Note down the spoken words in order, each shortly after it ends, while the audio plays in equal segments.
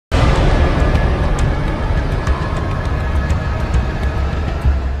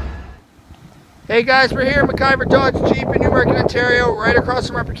Hey guys, we're here at MacIver Dodge Jeep in Newmarket, Ontario, right across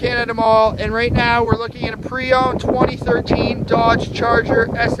from Upper Canada Mall, and right now we're looking at a pre-owned 2013 Dodge Charger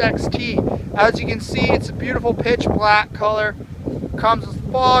SXT. As you can see, it's a beautiful pitch black color, comes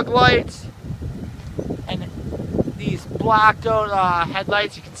with fog lights and these blacked out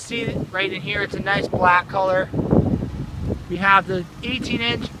headlights. You can see it right in here, it's a nice black color. We have the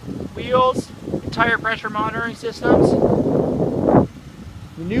 18-inch wheels, tire pressure monitoring systems,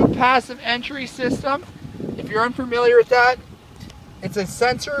 the new passive entry system. If you're unfamiliar with that, it's a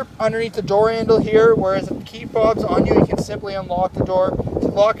sensor underneath the door handle here, whereas if the key fob's on you, you can simply unlock the door. To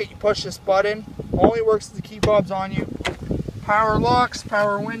lock it, you push this button. Only works if the key fob's on you. Power locks,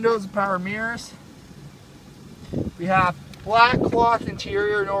 power windows, and power mirrors. We have black cloth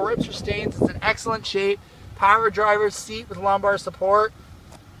interior, no rips or stains. It's in excellent shape. Power driver's seat with lumbar support.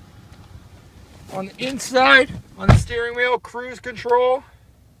 On the inside, on the steering wheel, cruise control.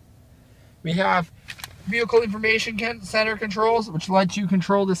 We have vehicle information center controls, which lets you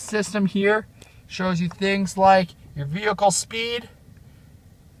control the system here. Shows you things like your vehicle speed,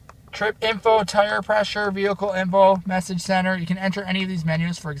 trip info, tire pressure, vehicle info, message center. You can enter any of these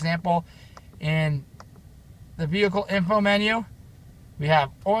menus. For example, in the vehicle info menu, we have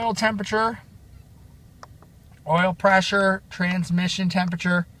oil temperature, oil pressure, transmission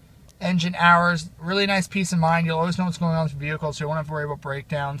temperature, engine hours. Really nice peace of mind. You'll always know what's going on with the vehicle, so you won't have to worry about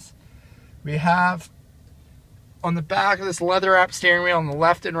breakdowns. We have on the back of this leather wrapped steering wheel on the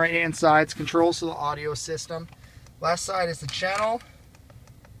left and right hand sides controls to the audio system. Left side is the channel.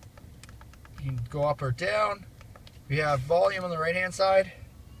 You can go up or down. We have volume on the right hand side.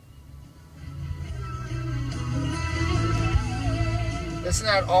 Listen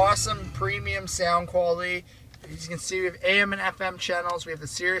to that awesome premium sound quality. As you can see, we have AM and FM channels. We have the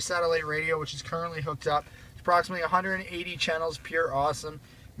Sirius satellite radio, which is currently hooked up. It's approximately 180 channels, pure awesome.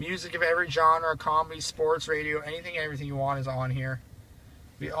 Music of every genre, comedy, sports, radio, anything and everything you want is on here.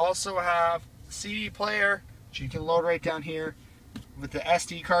 We also have CD player, which you can load right down here. With the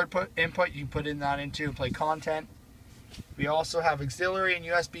SD card input, you can put in that into and play content. We also have auxiliary and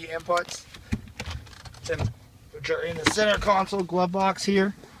USB inputs, which are in the center console glove box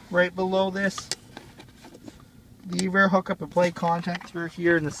here. Right below this lever, hook up and play content through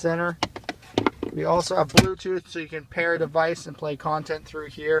here in the center. We also have Bluetooth, so you can pair a device and play content through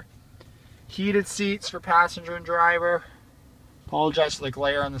here. Heated seats for passenger and driver. Apologize for the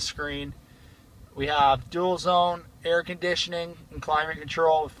glare on the screen. We have dual zone air conditioning and climate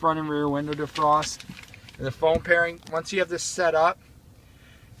control with front and rear window defrost. And the phone pairing, once you have this set up,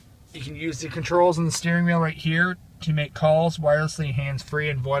 you can use the controls on the steering wheel right here to make calls wirelessly hands-free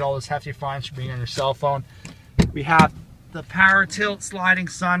and avoid all those hefty fines for being on your cell phone. We have the power tilt sliding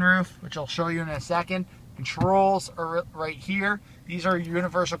sunroof, which I'll show you in a second. Controls are right here. These are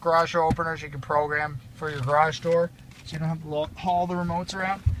universal garage door openers you can program for your garage door, so you don't have to haul the remotes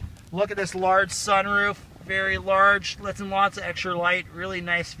around. Look at this large sunroof, very large, lets in lots of extra light, really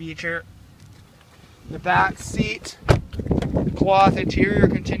nice feature. The back seat, cloth interior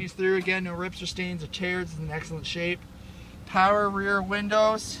continues through again, no rips or stains or tears, it's in excellent shape. Power rear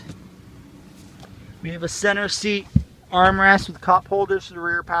windows. We have a center seat armrest with cup holders for the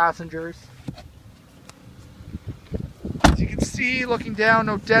rear passengers. As you can see, looking down,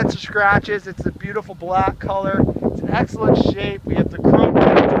 no dents or scratches. It's a beautiful black color. It's in excellent shape. We have the chrome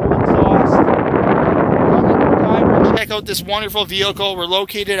dual exhaust. Come and check out this wonderful vehicle. We're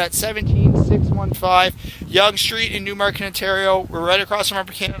located at 17615 Yonge Street in Newmarket, Ontario. We're right across from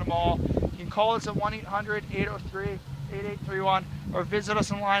Upper Canada Mall. You can call us at 1-800-803-8831 or visit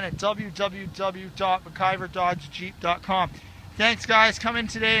us online at www.maciverdodgejeep.com. Thanks guys, come in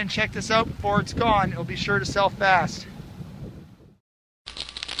today and check this out before it's gone. It'll be sure to sell fast.